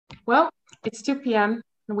Well, it's 2 p.m.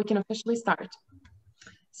 and we can officially start.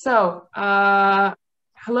 So,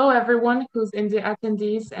 hello everyone who's in the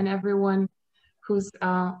attendees and everyone who's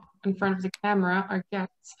in front of the camera, our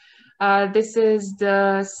guests. This is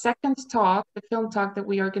the second talk, the film talk that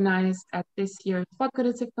we organized at this year's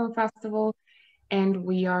Podgorica Film Festival. And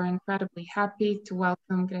we are incredibly happy to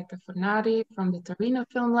welcome Greta Fornari from the Torino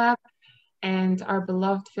Film Lab and our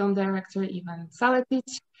beloved film director, Ivan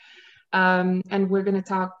Salatić. And we're going to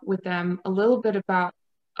talk with them a little bit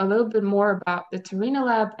more about the Torino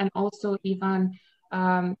Lab, and also Ivan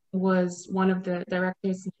was one of the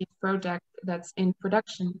directors in his project that's in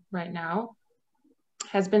production right now,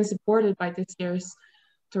 has been supported by this year's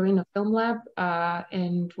Torino Film Lab,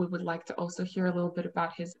 and we would like to also hear a little bit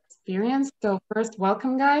about his experience. So first,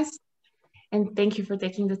 welcome guys, and thank you for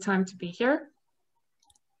taking the time to be here.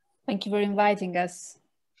 Thank you for inviting us.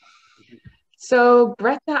 So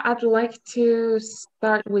Greta, I'd like to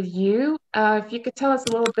start with you. If you could tell us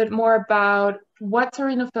a little bit more about what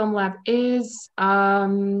Torino Film Lab is,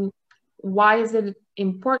 why is it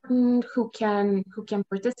important, who can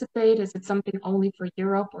participate, is it something only for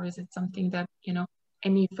Europe, or is it something that, you know,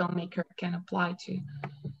 any filmmaker can apply to?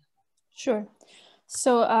 Sure.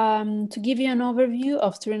 So to give you an overview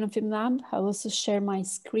of Torino Film Lab, I'll also share my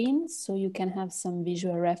screen so you can have some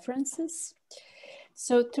visual references.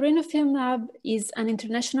 So Torino Film Lab is an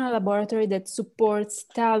international laboratory that supports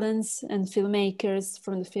talents and filmmakers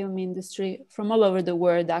from the film industry from all over the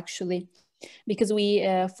world, actually, because we,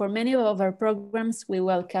 for many of our programs, we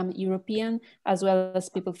welcome European as well as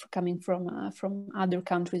people coming from other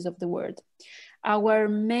countries of the world. Our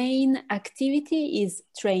main activity is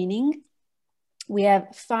training. We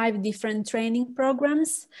have 5 different training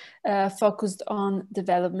programs focused on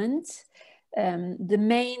development. The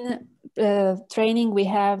main training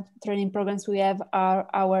programs we have are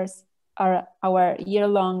our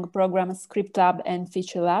year-long program Script Lab and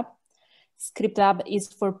Feature Lab. Script Lab is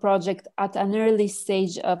for project at an early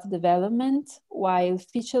stage of development, while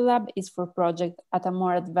Feature Lab is for project at a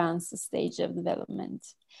more advanced stage of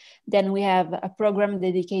development. Then we have a program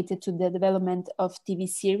dedicated to the development of TV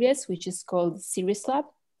series, which is called Series Lab.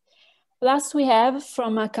 Plus we have,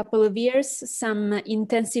 from a couple of years, some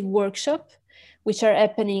intensive workshops, which are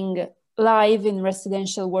happening live in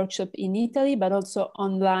residential workshop in Italy, but also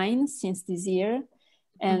online since this year.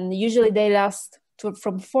 And usually they last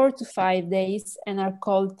from 4 to 5 days and are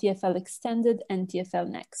called TFL Extended and TFL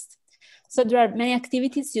Next. So there are many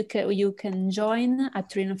activities you can join at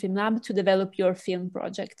Torino Film Lab to develop your film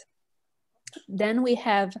project. Then we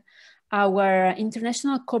have our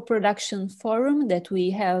International Co-Production Forum that we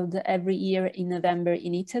held every year in November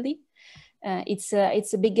in Italy. It's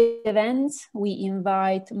a big event. We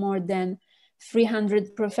invite more than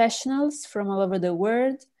 300 professionals from all over the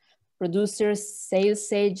world, producers,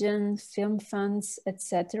 sales agents, film funds,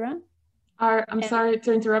 etc. I'm sorry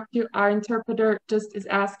to interrupt you. Our interpreter just is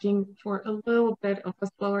asking for a little bit of a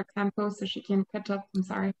slower tempo so she can catch up. I'm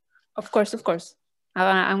sorry. Of course, of course.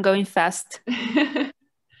 I'm going fast.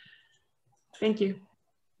 Thank you.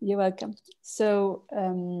 You're welcome. So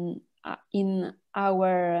in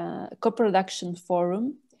our co-production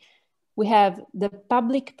forum, we have the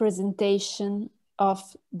public presentation of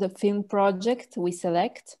the film project we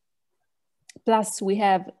select. Plus we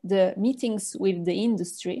have the meetings with the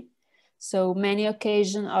industry. So many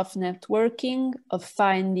occasions of networking, of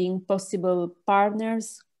finding possible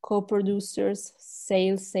partners, co-producers,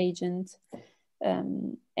 sales agents.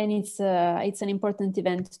 And it's an important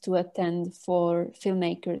event to attend for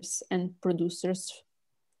filmmakers and producers.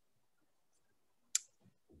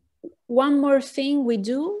 One more thing we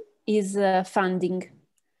do is funding.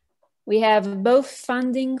 We have both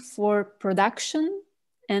funding for production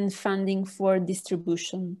and funding for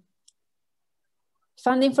distribution.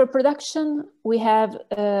 Funding for production, we have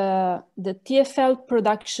the TFL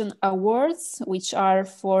Production Awards, which are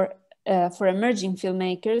for emerging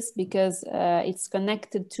filmmakers, because it's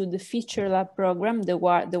connected to the Feature Lab program,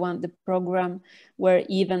 the program where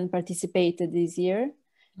Ivan participated this year.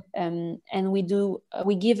 And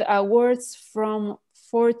we give awards from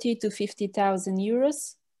 40 to 50,000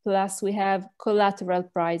 euros, plus we have collateral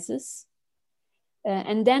prizes.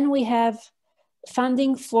 And then we have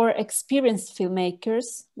funding for experienced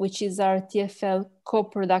filmmakers, which is our TFL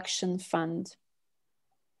co-production fund.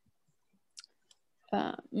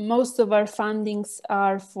 Most of our fundings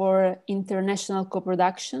are for international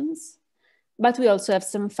co-productions, but we also have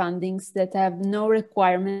some fundings that have no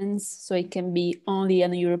requirements, so it can be only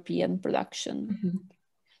an European production.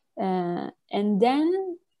 Mm-hmm. And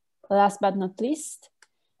then, last but not least,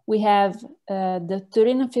 we have the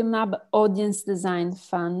Torino Film Lab Audience Design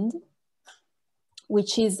Fund,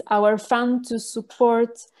 which is our fund to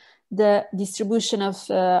support the distribution of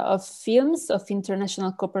films, of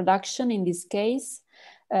international co-production in this case,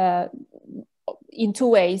 in two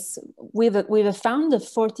ways, with a fund of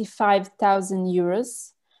 45,000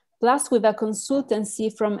 euros, plus with a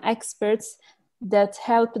consultancy from experts that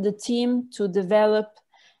help the team to develop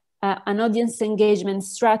an audience engagement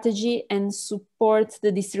strategy and support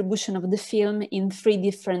the distribution of the film in 3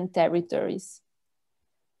 different territories.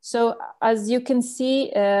 So as you can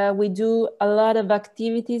see, we do a lot of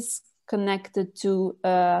activities connected to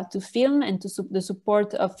film and to the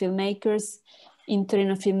support of filmmakers in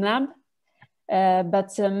Torino Film Lab. But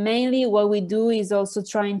mainly what we do is also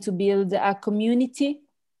trying to build a community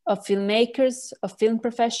of filmmakers, of film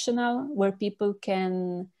professionals, where people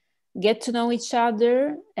can get to know each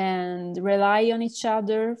other and rely on each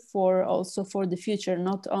other also for the future,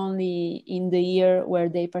 not only in the year where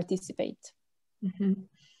they participate. Mm-hmm.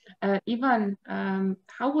 Ivan,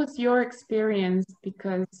 how was your experience,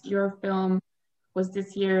 because your film was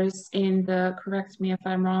this year's in the, correct me if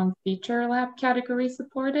I'm wrong, feature lab category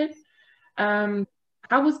supported?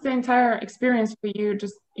 How was the entire experience for you,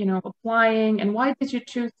 just, you know, applying, and why did you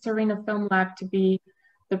choose Torino Film Lab to be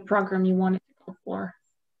the program you wanted to go for?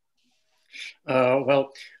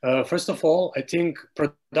 First of all, I think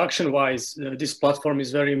production-wise, this platform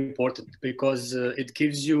is very important because it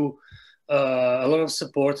gives you a lot of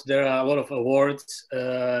support. There are a lot of awards.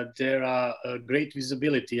 There are great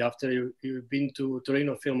visibility after you've been to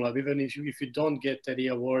Torino Film Lab. Even if you don't get any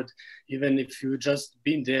award, even if you just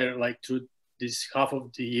been there like through this half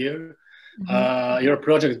of the year, your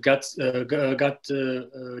project gets a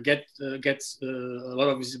lot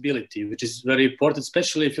of visibility, which is very important,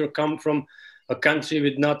 especially if you come from a country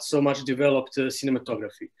with not so much developed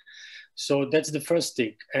cinematography. So that's the first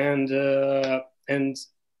thing.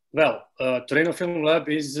 Well, Torino Film Lab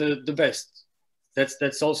is the best.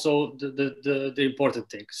 That's also the important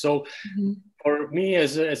thing. So for me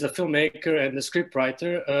as a filmmaker and a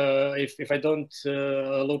scriptwriter, if I don't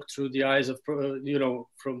look through the eyes of, you know,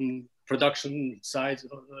 from production side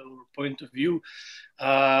or point of view,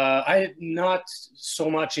 I'm not so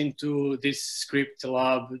much into this script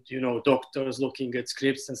lab, you know, doctors looking at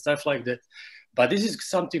scripts and stuff like that. But this is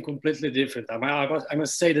something completely different. I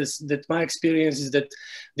must say this, that my experience is that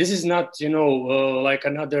this is not, you know, like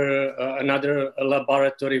another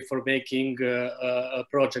laboratory for making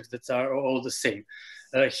projects that are all the same.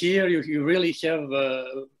 Here you really have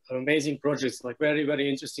amazing projects, like very, very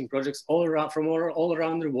interesting projects all around, from all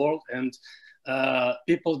around the world, and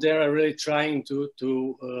people there are really trying to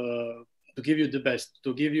give you the best,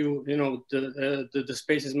 to give you, you know, the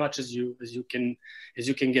space as much as you can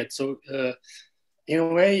get. So in a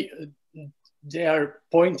way, they are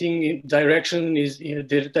pointing in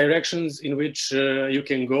the directions in which you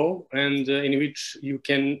can go, and in which you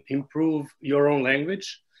can improve your own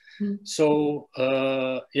language. So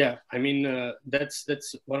yeah, I mean,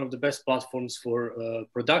 that's one of the best platforms for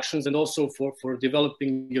productions, and also for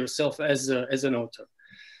developing yourself as an author.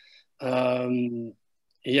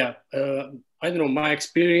 Yeah, I don't know, my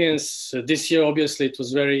experience this year, obviously it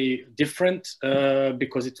was very different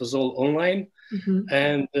because it was all online.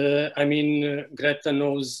 And I mean, Greta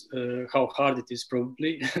knows how hard it is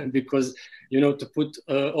probably because, you know, to put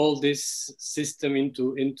all this system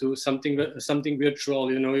into something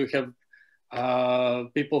virtual, you know, you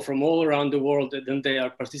have people from all around the world, and then they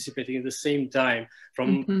are participating at the same time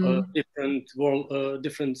from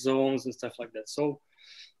different zones and stuff like that. So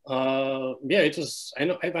yeah, it was,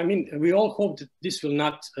 I mean, we all hope that this will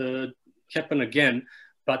not happen again.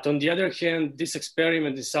 But on the other hand, this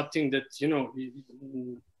experiment is something that, you know,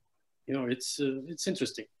 it's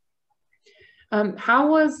interesting. How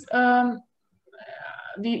was,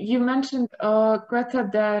 you mentioned, Greta,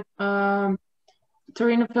 that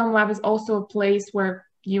Torino Film Lab is also a place where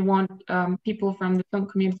you want people from the film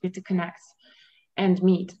community to connect and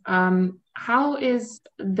meet. How is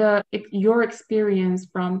your experience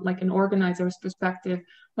from like an organizer's perspective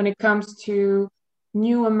when it comes to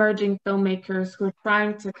new emerging filmmakers who are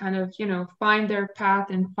trying to kind of, you know, find their path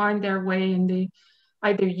and find their way in the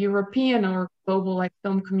either European or global like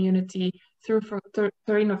film community through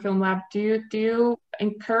Torino Film Lab? Do you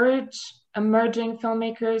encourage emerging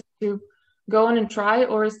filmmakers to go in and try,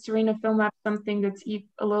 or is Torino Film Lab something that's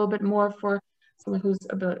a little bit more for someone who's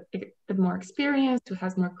a bit more experienced, who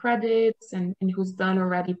has more credits, and who's done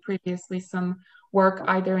already previously some work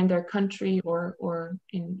either in their country or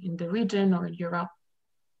in the region or in Europe?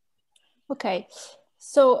 Okay,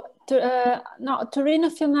 so Torino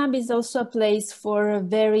Film Lab is also a place for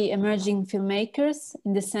very emerging filmmakers,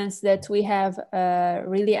 in the sense that we have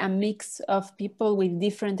really a mix of people with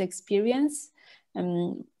different experience.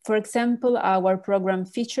 For example, our program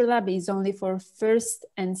Feature Lab is only for first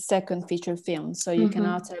and second feature films, so you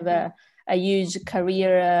cannot have a huge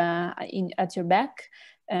career at your back.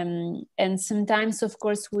 And sometimes, of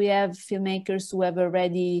course, we have filmmakers who have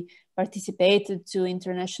already participated to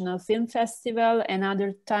international film festival, and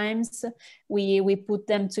other times we put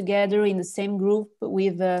them together in the same group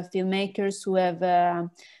with filmmakers who have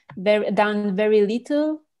done very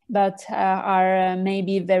little, but are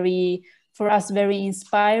maybe for us very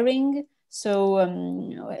inspiring. So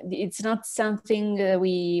it's not something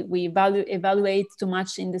we evaluate too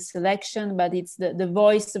much in the selection, but it's the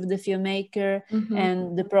voice of the filmmaker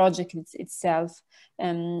and the project itself.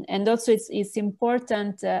 And also it's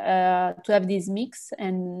important to have this mix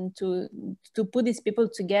and to put these people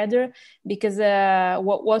together, because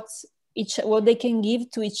what they can give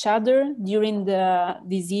to each other during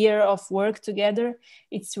this year of work together,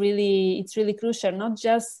 it's really crucial. Not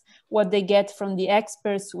just what they get from the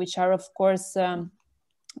experts, which are of course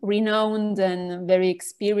renowned and very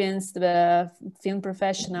experienced film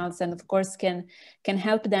professionals, and of course can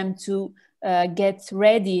help them to get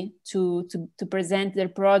ready to present their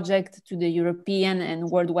project to the European and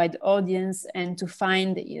worldwide audience and to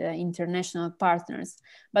find international partners,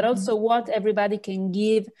 but also what everybody can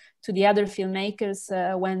give to the other filmmakers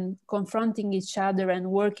when confronting each other and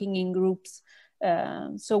working in groups.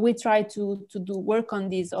 So we try to do work on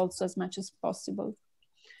this also as much as possible.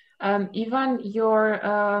 Ivan, your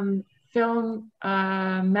film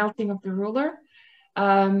Melting of the Ruler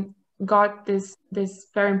got this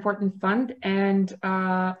very important fund, and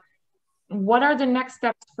what are the next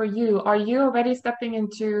steps for you? Are you already stepping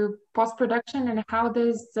into post-production, and how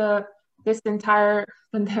does this entire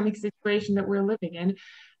pandemic situation that we're living in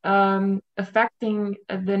affecting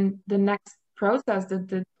the next process,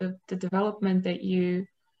 the development that you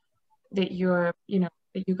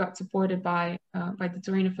got supported by the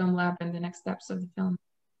Torino Film Lab and the next steps of the film?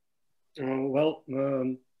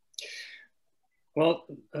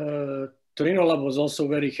 Torino Lab was also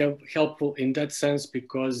very helpful in that sense,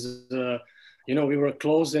 because we were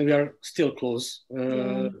closed and we are still closed.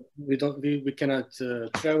 We cannot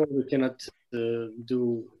travel, we cannot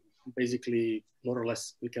do, basically, more or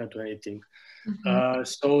less, we cannot do anything.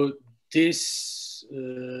 So this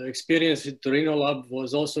experience with Torino Lab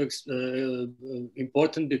was also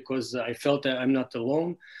important, because I felt that I'm not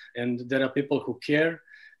alone and there are people who care,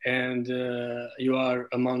 and you are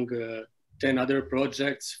among 10 other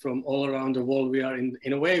projects from all around the world. We are in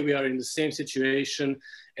a way, we are in the same situation.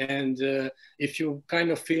 And if you kind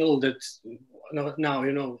of feel that now,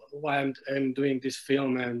 why I'm doing this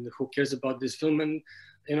film and who cares about this film, and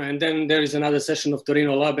and then there is another session of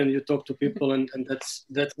Torino Lab and you talk to people, and that's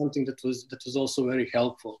something that was also very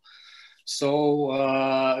helpful.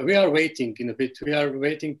 So we are waiting in a bit. We are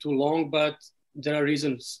waiting too long, but there are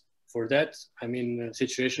reasons for that. I mean, the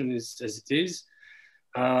situation is as it is.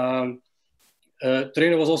 Torino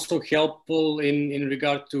was also helpful in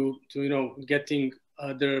regard to getting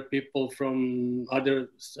other people from other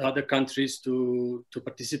countries to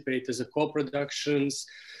participate as a co-productions.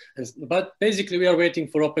 But basically, we are waiting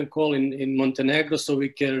for open call in Montenegro, so we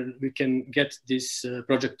can get this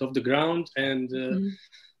project off the ground. And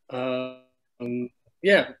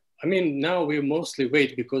I mean, now we mostly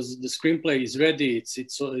wait, because the screenplay is ready.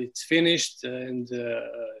 It's finished, and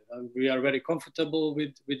we are very comfortable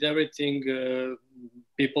with everything.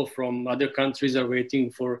 People from other countries are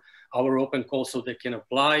waiting for our open call so they can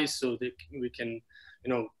apply, so we can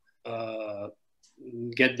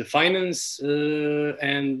get the finance,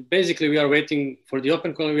 and basically we are waiting for the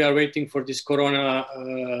open call. We are waiting for this corona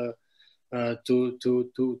to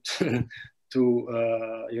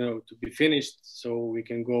be finished, so we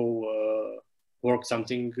can go work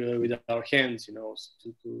something with our hands, to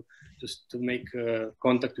make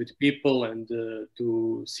contact with people and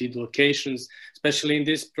to see the locations. Especially in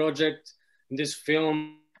this project, in this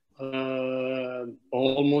film,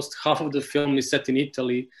 almost half of the film is set in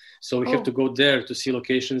Italy, so we have to go there to see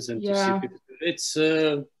locations and to see people. It's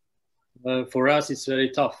for us, it's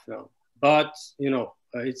very tough now, but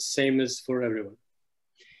it's same as for everyone.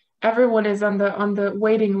 Everyone is on the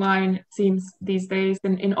waiting line, it seems, these days,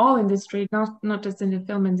 and in all industry, not just in the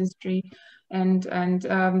film industry. And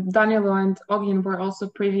Danilo and Ogin were also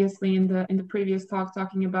previously in the previous talk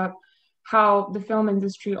talking about how the film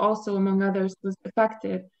industry also, among others, was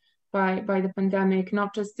affected by the pandemic,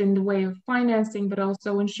 not just in the way of financing, but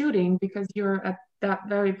also in shooting, because you're at that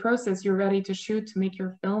very process, you're ready to shoot, to make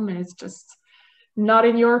your film, and it's just not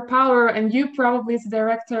in your power. And you probably, as a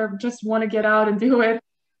director, just want to get out and do it.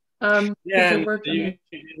 Yeah, you worked on it?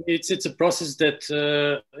 it's a process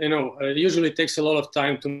that usually takes a lot of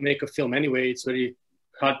time to make a film. Anyway, it's very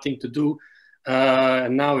hard thing to do,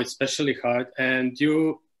 and now it's especially hard. And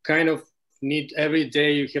you kind of need every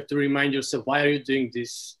day. You have to remind yourself, why are you doing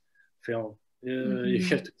this film? You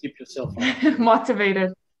have to keep yourself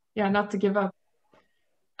motivated. Yeah, not to give up.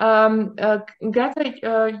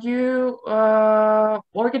 Greta, you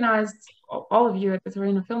organized, all of you at the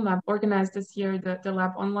Torino Film Lab organized this year the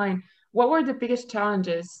lab online. What were the biggest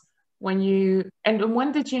challenges when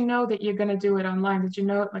did you know that you're going to do it online? Did you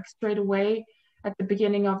know it like straight away at the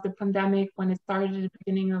beginning of the pandemic, when it started at the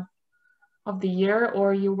beginning of the year,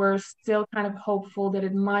 or you were still kind of hopeful that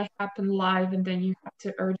it might happen live and then you had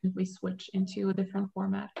to urgently switch into a different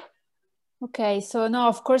format? Okay, so no,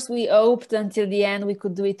 of course we hoped until the end we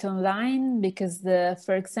could do it online, because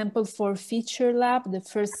for example, for Feature Lab, the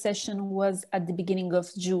first session was at the beginning of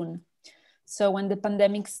June. So when the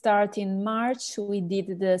pandemic started in March, we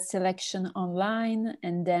did the selection online,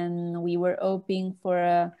 and then we were hoping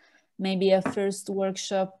for maybe a first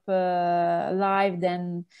workshop live.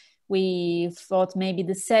 Then we thought maybe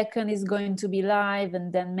the second is going to be live,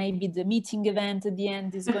 and then maybe the meeting event at the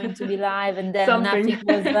end is going to be live, and then nothing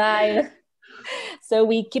was live. So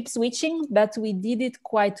we keep switching, but we did it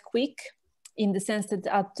quite quick, in the sense that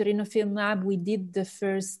at Torino Film Lab, we did the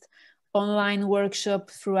first online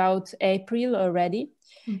workshop throughout April already,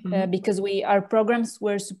 because our programs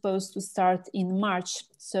were supposed to start in March.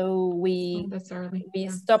 So we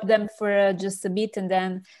stopped them for just a bit, and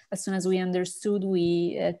then as soon as we understood,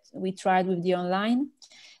 we tried with the online.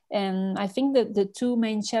 And I think that the two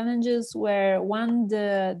main challenges were, one,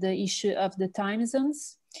 the issue of the time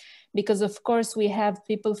zones, because of course we have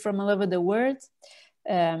people from all over the world.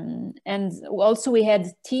 And also we had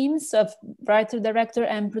teams of writer, director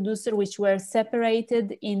and producer, which were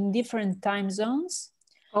separated in different time zones.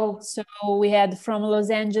 So we had from Los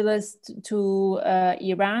Angeles to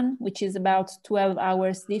Iran, which is about 12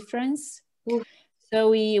 hours difference. So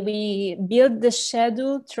we built the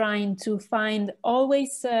schedule trying to find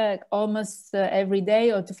always almost every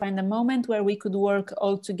day, or to find a moment where we could work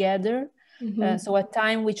all together. So a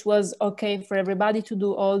time which was okay for everybody to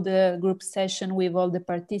do all the group session with all the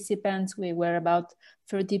participants. We were about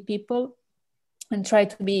 30 people, and try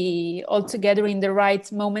to be all together in the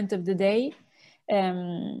right moment of the day.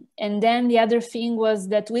 And then the other thing was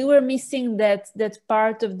that we were missing that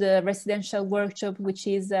part of the residential workshop, which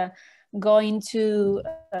is going to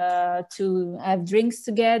have drinks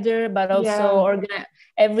together, but also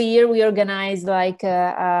every year we organize like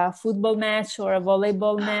a football match or a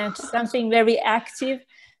volleyball match, something very active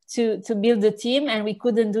to build the team, and we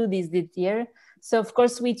couldn't do this year. So of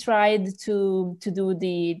course we tried to do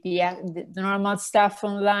the normal stuff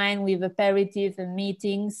online with aperitif and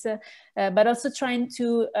meetings, but also trying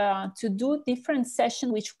to do different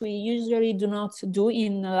sessions which we usually do not do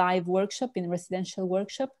in a live workshop, in residential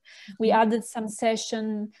workshop. We added some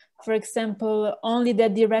session, for example, only the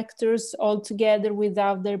directors all together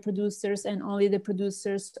without their producers, and only the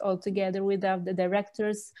producers all together without the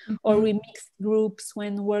directors, or we mixed groups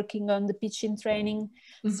when working on the pitching training.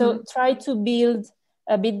 So try to build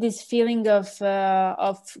a bit this feeling of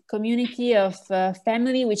community, of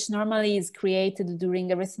family, which normally is created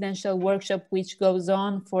during a residential workshop, which goes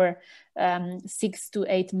on for 6 to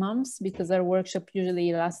 8 months, because our workshop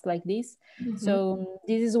usually lasts like this. So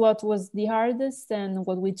this is what was the hardest, and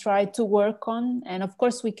what we try to work on. And of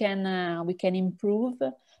course we can improve,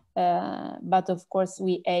 but of course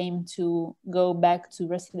we aim to go back to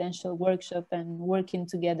residential workshop and working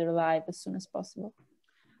together live as soon as possible.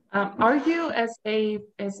 Are you as a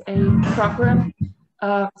program?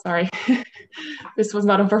 Sorry, this was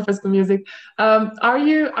not on purpose. The music. Are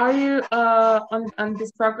you on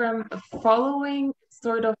this program following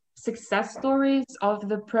sort of success stories of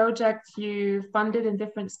the projects you funded in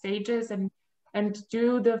different stages, and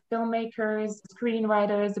do the filmmakers,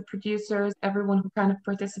 screenwriters, the producers, everyone who kind of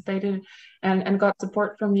participated and got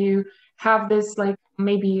support from you, have this like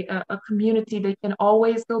maybe a community they can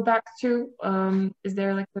always go back to? Is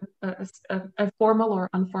there like a formal or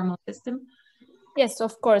informal system? Yes,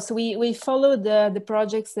 of course. We follow the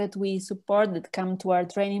projects that we support, that come to our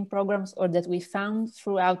training programs, or that we found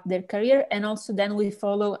throughout their career, and also then we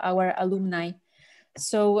follow our alumni.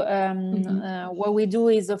 So what we do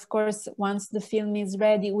is, of course, once the film is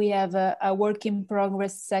ready, we have a work in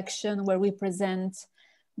progress section where we present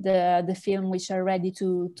the film which are ready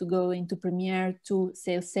to go into premiere to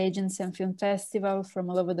sales agents and film festivals from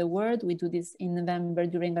all over the world. We do this in November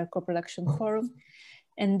during our co-production forum.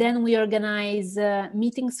 And then we organize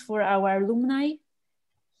meetings for our alumni.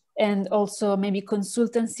 and also maybe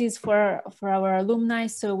consultancies for our alumni.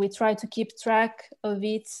 So we try to keep track of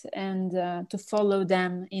it and to follow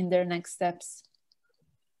them in their next steps.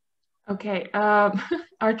 Okay,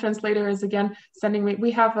 our translator is again sending me,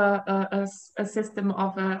 we have a system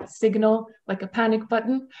of a signal, like a panic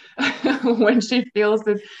button, when she feels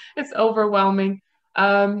that it's overwhelming.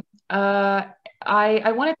 I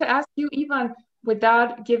wanted to ask you, Ivan,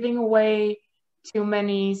 without giving away too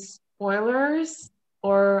many spoilers,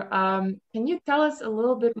 or can you tell us a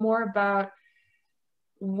little bit more about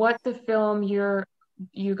what the film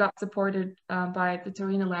you got supported by the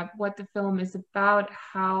Torino Lab, what the film is about,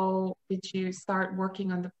 how did you start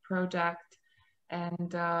working on the project,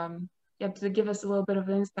 and yeah, to give us a little bit of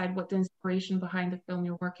insight what the inspiration behind the film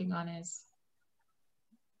you're working on is.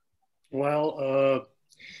 Well,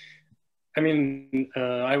 I mean,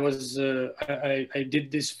 I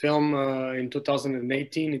did this film in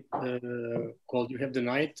 2018 called You Have the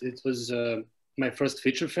Night. It was my first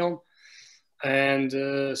feature film, and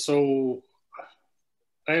so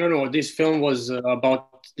I don't know, this film was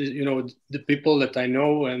about, you know, the people that I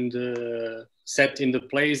know and set in the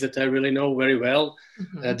place that I really know very well,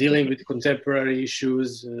 dealing with contemporary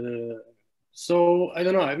issues. So I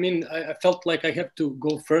don't know, I mean, I felt like I have to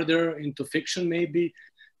go further into fiction maybe,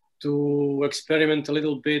 to experiment a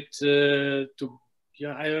little bit, I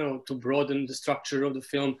don't know, to broaden the structure of the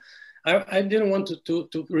film. I didn't want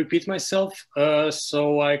to repeat myself,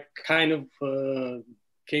 so I kind of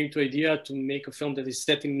came to idea to make a film that is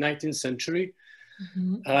set in 19th century,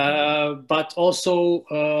 but also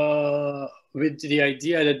with the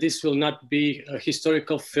idea that this will not be a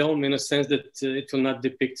historical film in a sense that it will not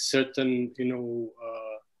depict certain, you know,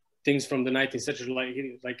 things from the 19th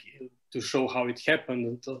century, like to show how it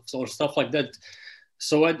happened or stuff like that.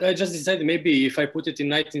 So I just decided maybe if I put it in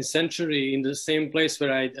 19th century in the same place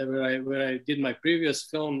where I did my previous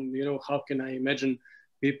film, you know, how can I imagine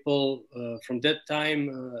people from that time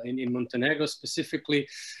in Montenegro specifically,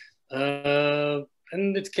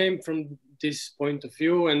 and it came from this point of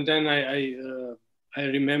view. And then I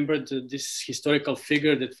remembered this historical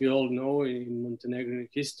figure that we all know in Montenegrin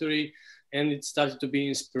history, and it started to be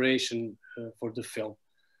inspiration for the film.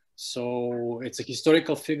 So it's a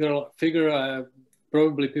historical figure.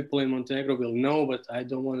 Probably people in Montenegro will know, but I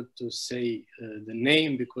don't want to say the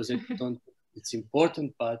name because I don't. It's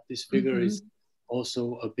important, but this figure is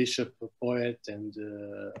also a bishop, a poet, and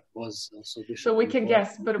was also bishop. So we can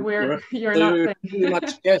guess, but you're not pretty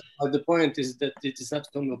much guess. But the point is that it is not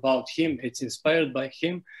a film about him. It's inspired by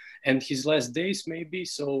him and his last days, maybe.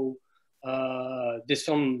 So this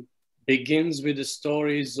film begins with the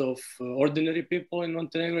stories of ordinary people in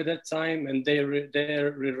Montenegro at that time and their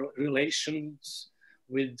relations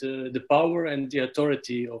with the power and the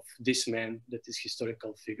authority of this man, that is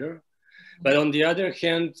historical figure. But on the other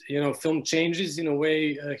hand, you know, film changes in a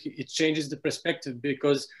way, it changes the perspective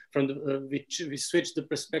because from we switch the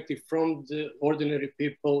perspective from the ordinary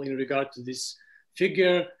people in regard to this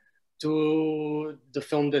figure to the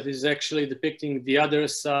film that is actually depicting the other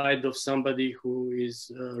side of somebody who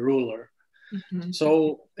is a ruler.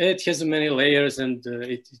 So it has many layers and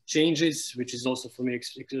it changes, which is also for me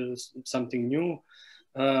something new.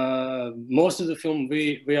 Most of the film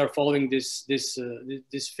we are following this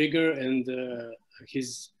figure, and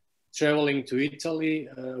he's traveling to Italy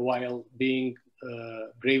while being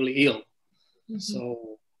gravely ill.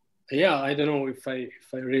 So yeah, I don't know if I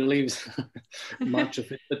relive much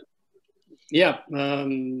of it, but yeah,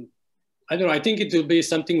 I don't know. I think it will be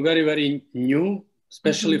something very, very new,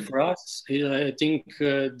 especially for us. I think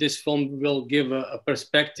this film will give a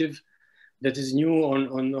perspective that is new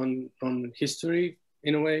on history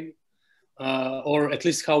in a way, or at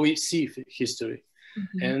least how we see history.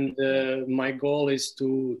 And my goal is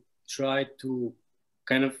to try to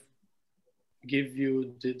kind of give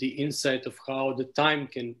you the insight of how the time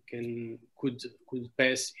could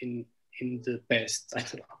pass in the past. I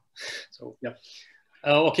don't know. So yeah.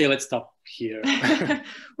 Okay, let's stop here.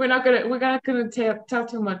 we're not gonna tell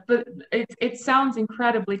too much, but it sounds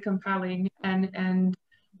incredibly compelling, and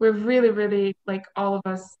we're really, like, all of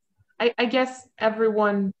us, I guess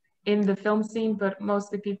everyone in the film scene, but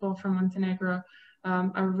mostly people from Montenegro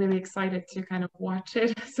are really excited to kind of watch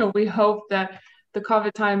it. So we hope that the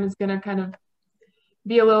COVID time is gonna kind of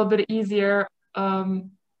be a little bit easier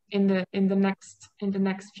in the next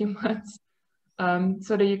few months,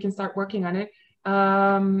 so that you can start working on it.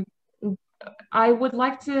 I would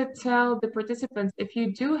like to tell the participants, if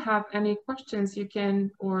you do have any questions, you can,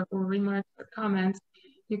 or remarks or comments,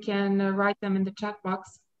 you can write them in the chat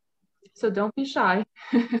box. So don't be shy.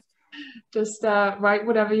 Just write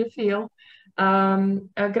whatever you feel.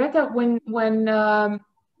 Greta, when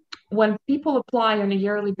when people apply on a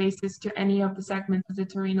yearly basis to any of the segments of the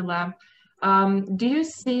Torino Lab, do you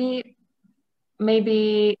see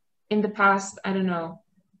maybe in the past, I don't know,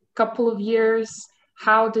 couple of years,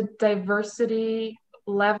 how the diversity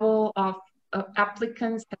level of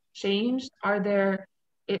applicants have changed?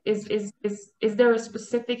 Is there a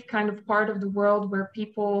specific kind of part of the world where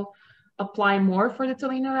people apply more for the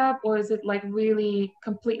Torino Lab, or is it like really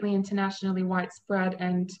completely internationally widespread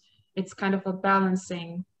and it's kind of a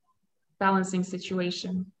balancing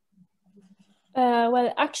situation?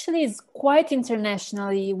 Well, actually, it's quite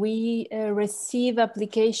internationally. We receive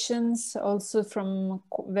applications also from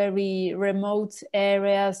very remote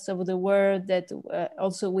areas of the world that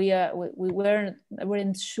also we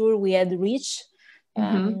weren't sure we had reached.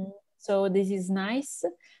 So this is nice.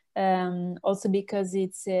 Also because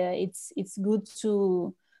it's good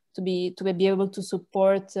to be able to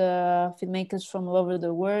support filmmakers from all over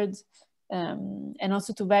the world. And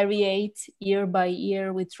also to variate year by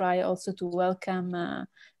year. We try also to welcome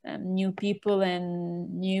new people and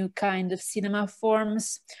new kind of cinema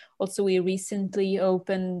forms. Also, we recently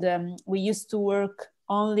opened, we used to work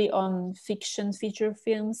only on fiction feature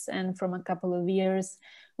films, and from a couple of years,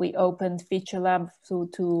 we opened Feature Lab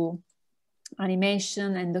to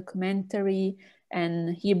animation and documentary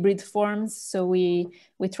and hybrid forms. So we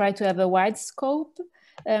try to have a wide scope.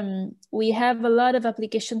 We have a lot of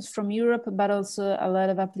applications from Europe, but also a lot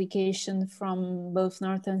of applications from both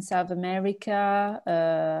North and South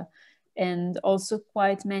America, and also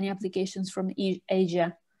quite many applications from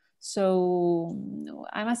Asia. So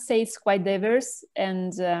I must say it's quite diverse,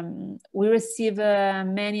 and we receive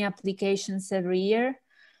many applications every year.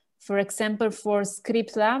 For example, for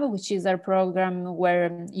Script Lab, which is our program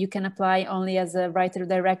where you can apply only as a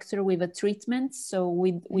writer-director with a treatment, so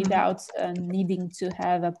without needing to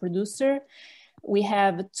have a producer. We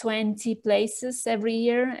have 20 places every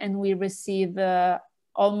year, and we receive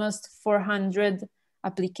almost 400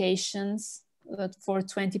 applications for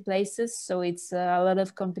 20 places, so it's a lot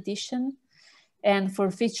of competition. And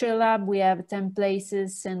for Feature Lab, we have 10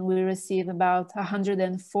 places, and we receive about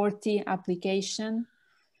 140 applications.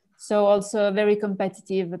 So also very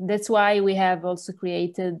competitive. That's why we have also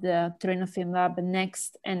created the Torino Film Lab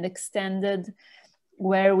Next and Extended,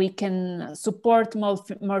 where we can support more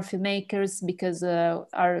filmmakers because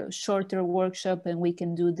our shorter workshop, and we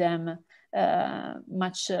can do them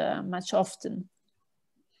much often.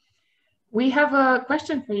 We have a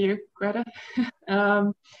question for you, Greta,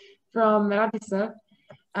 from Radisa.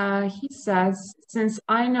 He says, since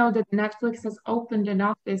I know that Netflix has opened an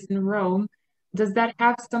office in Rome, does that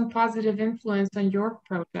have some positive influence on your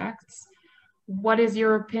projects? What is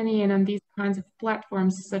your opinion on these kinds of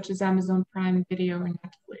platforms such as Amazon Prime Video or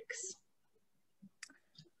Netflix?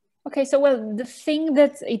 Okay, so well, the thing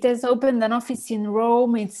that it has opened an office in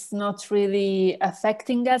Rome, it's not really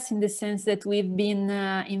affecting us in the sense that we've been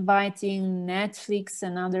inviting Netflix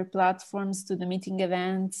and other platforms to the meeting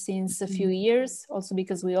event since a few years, also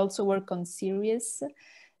because we also work on series.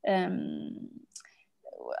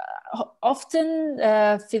 Often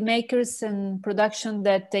filmmakers and production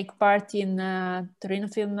that take part in Torino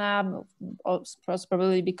Film Lab,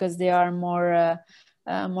 probably because they are more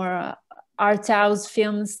art house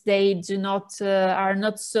films, they do not are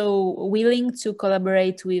not so willing to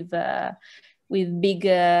collaborate with big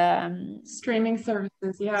streaming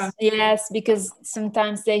services. Yeah. Yes, because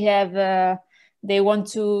sometimes they have they want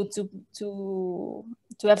to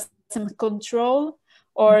have some control.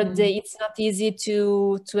 Or it's not easy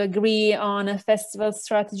to agree on a festival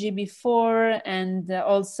strategy before, and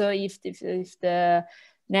also if the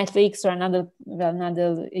Netflix or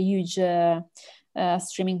another huge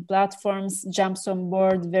streaming platforms jumps on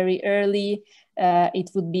board very early, it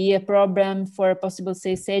would be a problem for a possible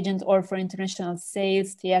sales agent or for international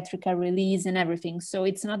sales, theatrical release, and everything. So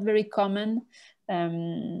it's not very common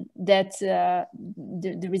that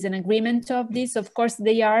there is an agreement of this. Of course,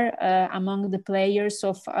 they are among the players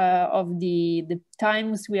of the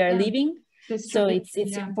times we are living. So it's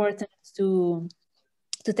important to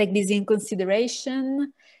take this in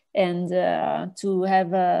consideration and to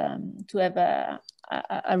have a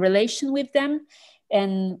relation with them.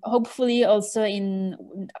 And hopefully also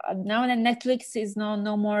now that Netflix is no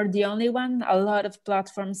more the only one, a lot of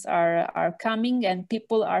platforms are coming and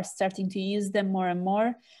people are starting to use them more and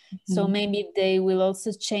more. So maybe they will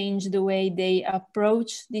also change the way they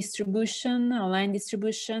approach distribution, online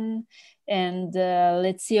distribution. And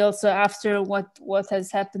let's see also after what has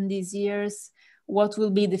happened these years, what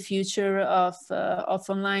will be the future of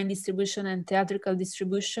online distribution and theatrical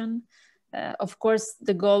distribution. of course,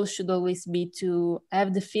 the goal should always be to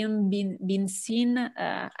have the film been seen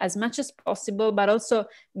as much as possible, but also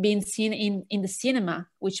being seen in the cinema,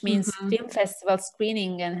 which means film festival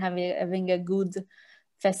screening, and having a good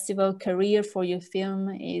festival career for your film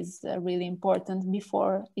is really important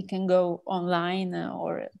before it can go online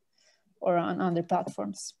or on other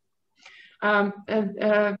platforms.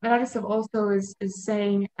 Melissa also is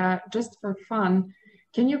saying, just for fun,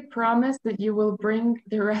 can you promise that you will bring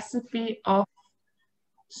the recipe of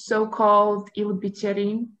so-called il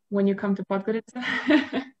bicerin when you come to Podgorica?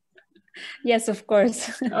 Yes, of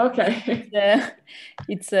course. Okay.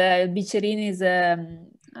 It's bicerin is a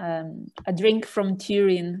drink from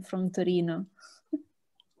Turin, from Torino.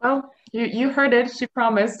 Well, you heard it. She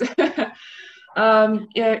promised.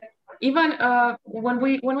 Yeah, Ivan,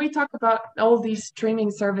 when we talk about all these streaming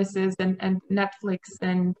services and Netflix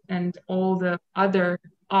and all the other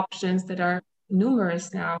options that are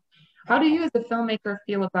numerous now, how do you as a filmmaker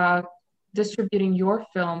feel about distributing your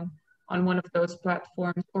film on one of those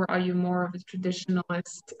platforms? Or are you more of a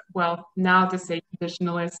traditionalist, well, now to say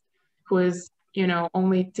traditionalist, who is, you know,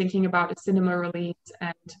 only thinking about a cinema release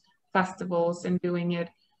and festivals and doing it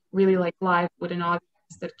really like live with an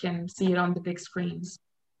audience that can see it on the big screens?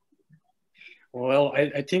 Well,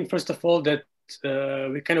 I think first of all that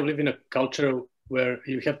we kind of live in a culture where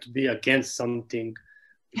you have to be against something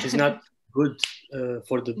which is not good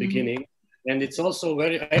for the beginning, and it's also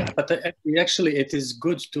very. But actually, it is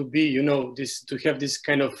good to be, you know, to have this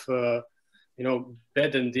kind of, you know,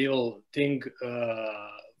 bad and deal thing.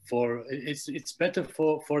 It's better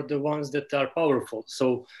for the ones that are powerful.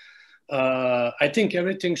 So I think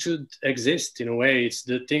everything should exist in a way. It's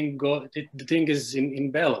the thing. The thing is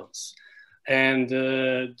in balance. And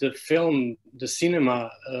the film, the cinema,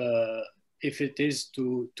 if it is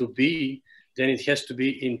to be, then it has to be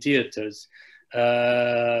in theaters.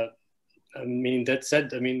 I mean, that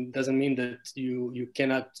said, I mean, doesn't mean that you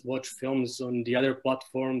cannot watch films on the other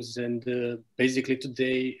platforms. And basically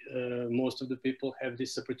today, most of the people have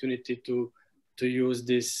this opportunity to use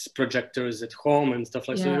these projectors at home and stuff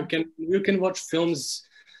like that. So you can watch films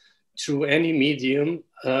through any medium.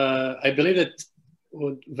 I believe that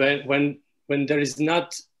when there is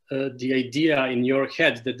not the idea in your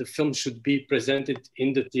head that the film should be presented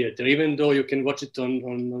in the theater, even though you can watch it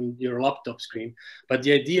on your laptop screen, but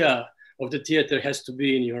the idea of the theater has to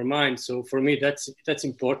be in your mind. So for me, that's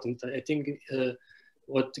important. I think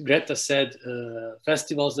what Greta said,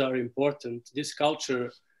 festivals are important. This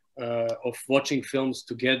culture of watching films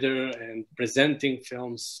together and presenting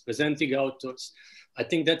films, presenting authors, I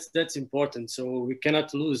think that's important. So we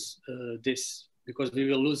cannot lose this, because we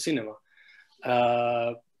will lose cinema.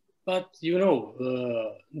 But you know,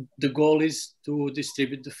 the goal is to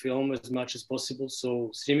distribute the film as much as possible.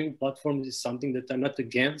 So streaming platforms is something that I'm not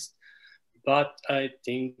against, but I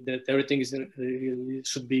think that everything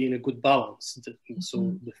should be in a good balance.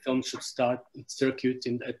 So the film should start its circuit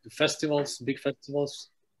at the festivals, big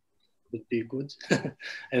festivals would be good,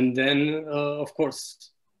 and then of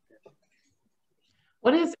course.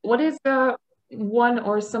 What is the one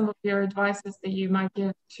or some of your advices that you might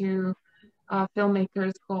give to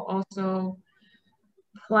filmmakers who are also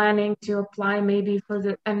planning to apply maybe for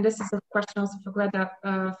the, and this is a question also for Greta,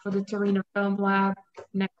 for the Torino Film Lab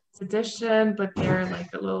next edition, but they're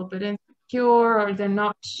like a little bit insecure, or they're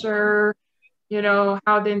not sure, you know,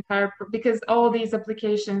 how the entire, because all these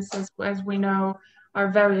applications, as we know, are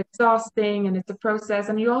very exhausting, and it's a process,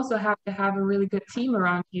 and you also have to have a really good team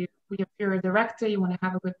around you. If you're a director, you want to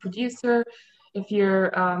have a good producer. If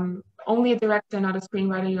you're only a director, not a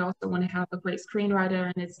screenwriter, you also want to have a great screenwriter,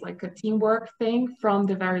 and it's like a teamwork thing from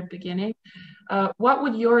the very beginning. What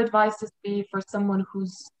would your advices be for someone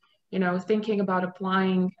who's, you know, thinking about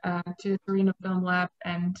applying to the Torino Film Lab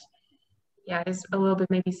and is a little bit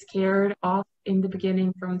maybe scared off in the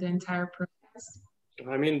beginning from the entire process?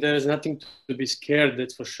 I mean, there's nothing to be scared,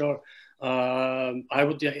 that's for sure. I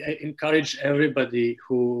would encourage everybody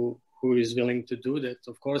who is willing to do that.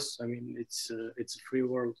 Of course, I mean, it's a free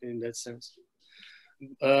world in that sense.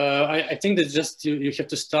 I think that just you have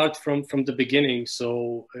to start from the beginning.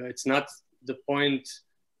 So it's not the point.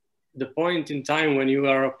 The point in time when you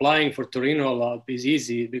are applying for Torino Lab is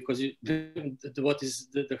easy, because what is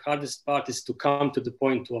the hardest part is to come to the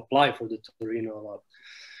point to apply for the Torino Lab.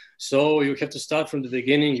 So you have to start from the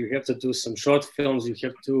beginning. You have to do some short films. You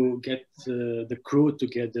have to get the crew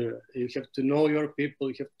together. You have to know your people.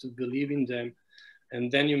 You have to believe in them.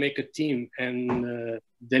 And then you make a team. And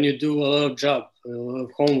then you do a lot of job, a lot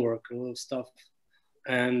of homework, a lot of stuff.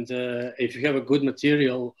 And if you have a good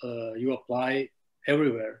material, you apply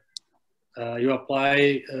everywhere. You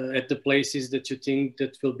apply at the places that you think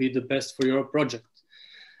that will be the best for your project.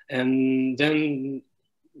 And then,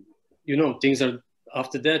 you know,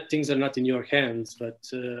 after that, things are not in your hands. But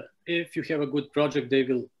if you have a good project, they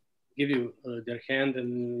will give you their hand,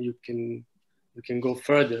 and you can go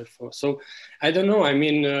further. So I don't know. I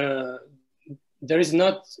mean, there is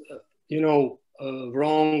not, you know, a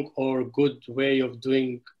wrong or good way of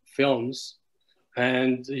doing films,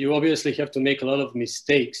 and you obviously have to make a lot of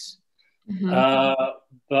mistakes.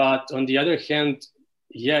 But on the other hand,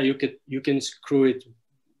 yeah, you can screw it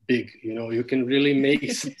big. You know, you can really make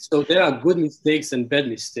it. So there are good mistakes and bad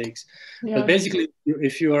mistakes. Yeah. But basically,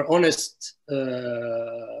 if you are honest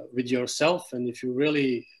with yourself, and if you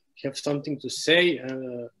really have something to say,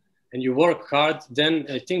 and you work hard, then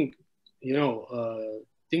I think, you know,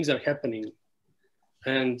 things are happening.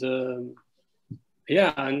 And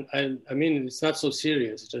yeah, and I mean, it's not so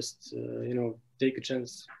serious. Just you know, take a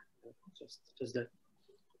chance. Just that.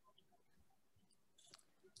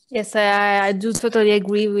 Yes, I do totally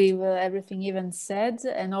agree with everything Ivan said,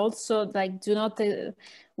 and also like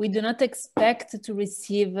we do not expect to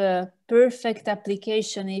receive a perfect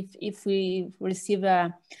application if we receive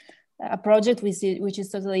a project which is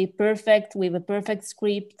totally perfect with a perfect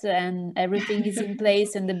script and everything is in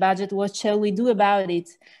place and the budget. What shall we do about it?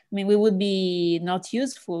 I mean, we would be not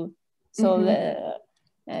useful. So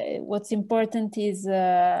what's important is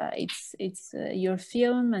it's your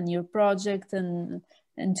film and your project, and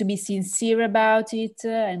to be sincere about it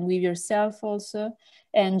and with yourself also,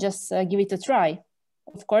 and just give it a try.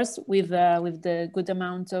 Of course, with the good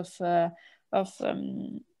amount of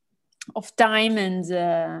time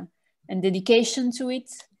and dedication to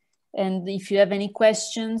it. And if you have any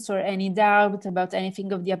questions or any doubt about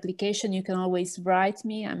anything of the application, you can always write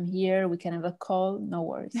me. I'm here. We can have a call. No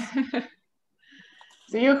worries.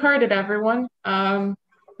 So you heard it, everyone.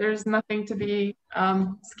 There's nothing to be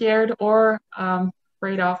scared or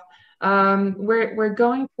afraid of. We're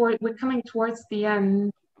coming towards the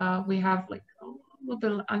end. We have like a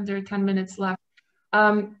little bit under 10 minutes left.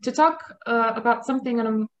 To talk about something on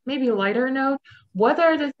a maybe lighter note, what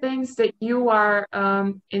are the things that you are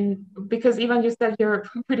because Ivan, you said you're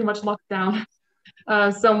pretty much locked down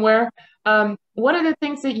somewhere. What are the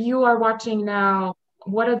things that you are watching now?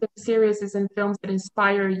 What are the series and films that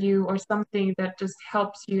inspire you, or something that just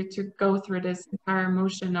helps you to go through this entire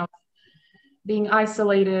emotion of being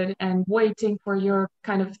isolated and waiting for your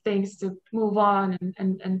kind of things to move on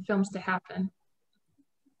and films to happen?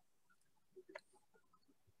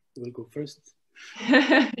 You will go first?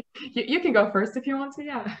 You can go first if you want to,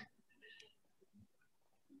 yeah.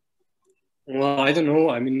 Well, I don't know.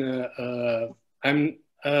 I mean, I'm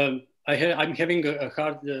having a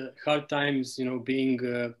hard times, you know, being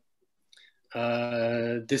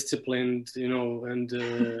disciplined, you know, and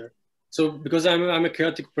so because I'm a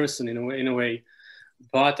chaotic person in a way,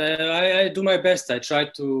 but I do my best. I try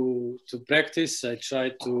to practice. I try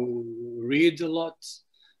to read a lot.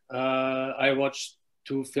 I watch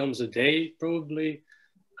 2 films a day probably.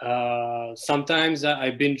 Sometimes I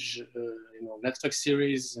binge, you know, Netflix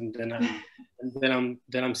series, and then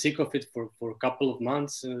I'm sick of it for a couple of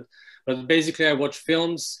months. But basically, I watch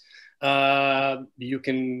films. You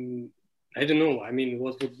can, I don't know. I mean,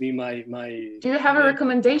 what would be my? Do you have a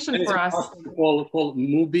recommendation for us? Called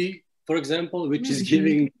Movie, for example, which is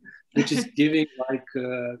giving like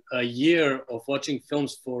a year of watching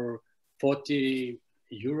films for 40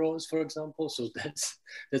 euros, for example. So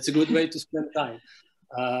that's a good way to spend time.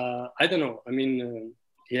 I don't know. I mean,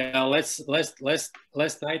 yeah.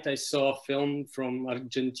 Last night I saw a film from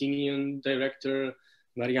Argentinian director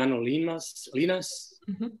Mariano Linas,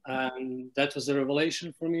 and that was a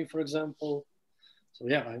revelation for me, for example. So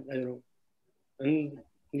yeah, I don't know. And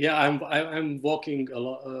yeah, I'm walking a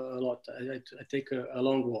lot. I take a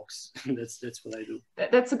long walks. that's what I do.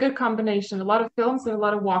 That's a good combination. A lot of films and a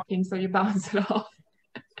lot of walking, so you balance it off.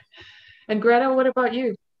 And Greta, what about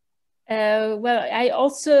you? Well, I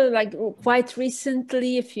also, like, quite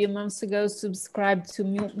recently, a few months ago, subscribed to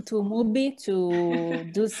Mubi to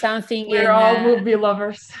do something. We're all movie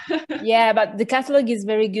lovers. Yeah, but the catalog is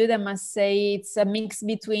very good, I must say. It's a mix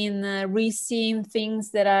between re-seeing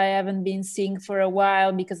things that I haven't been seeing for a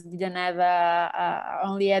while because I didn't have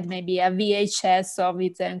only had maybe a VHS of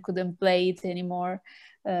it and couldn't play it anymore.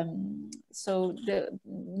 So the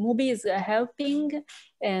Mubi is helping,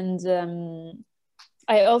 and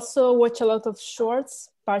I also watch a lot of shorts,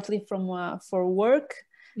 partly for work,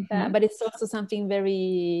 but it's also something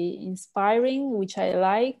very inspiring, which I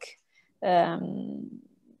like,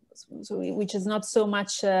 so which is not so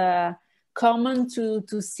much common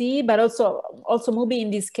to see, but also Mubi in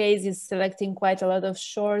this case is selecting quite a lot of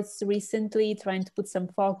shorts recently, trying to put some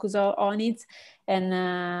focus on it, and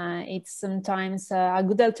it's sometimes a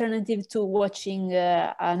good alternative to watching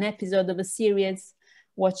an episode of a series.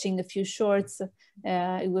 Watching a few shorts,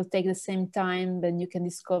 it will take the same time, but you can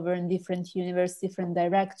discover in different universe, different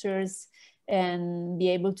directors, and be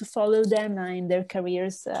able to follow them in their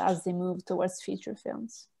careers as they move towards feature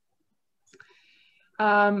films.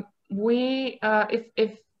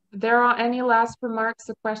 If there are any last remarks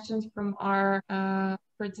or questions from our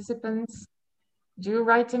participants, do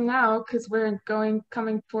write them now, because we're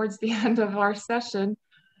coming towards the end of our session.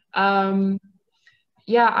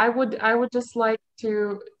 Yeah, I would just like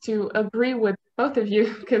to agree with both of you,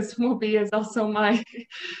 because Mubi is also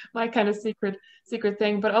my kind of secret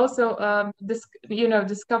thing, but also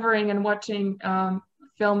discovering and watching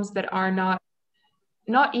films that are not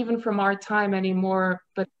even from our time anymore,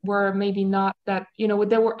 but were maybe not that,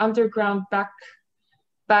 they were underground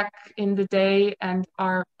back in the day and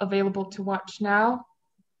are available to watch now.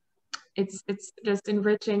 It's just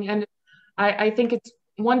enriching, and I think it's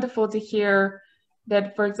wonderful to hear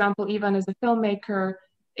that, for example, Ivan as a filmmaker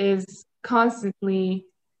is constantly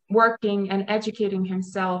working and educating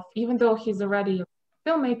himself, even though he's already a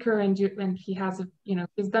filmmaker and he has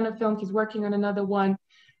he's done a film, he's working on another one.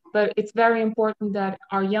 But it's very important that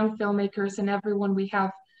our young filmmakers and everyone, we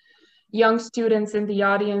have young students in the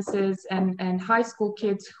audiences and high school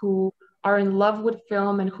kids who are in love with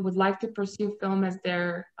film and who would like to pursue film as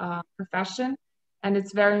their profession. And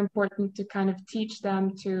it's very important to kind of teach them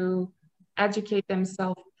to educate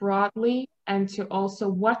themselves broadly and to also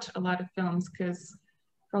watch a lot of films, because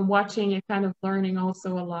from watching you're kind of learning also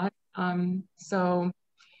a lot. So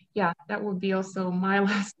yeah, that would be also my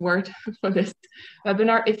last word for this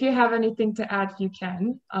webinar. If you have anything to add, you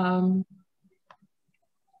can.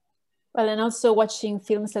 Well, and also watching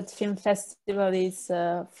films at film festival is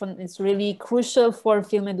fun. It's really crucial for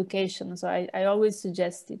film education. So I always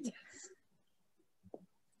suggest it.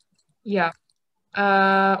 Yeah.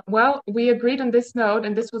 Well, we agreed on this note,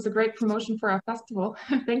 and this was a great promotion for our festival.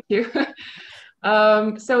 Thank you.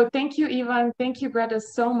 So thank you, Ivan. Thank you, Greta,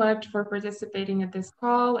 so much for participating at this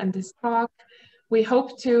call and this talk. We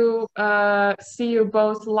hope to see you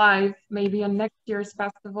both live, maybe on next year's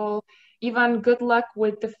festival. Ivan, good luck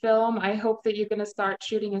with the film. I hope that you're going to start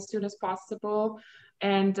shooting as soon as possible.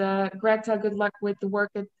 And Greta, good luck with the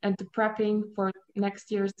work and the prepping for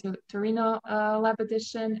next year's Torino Lab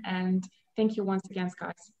edition. And thank you once again,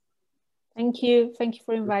 guys. Thank you. Thank you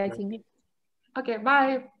for inviting me. Okay,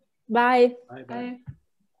 bye. Bye. Bye. Bye.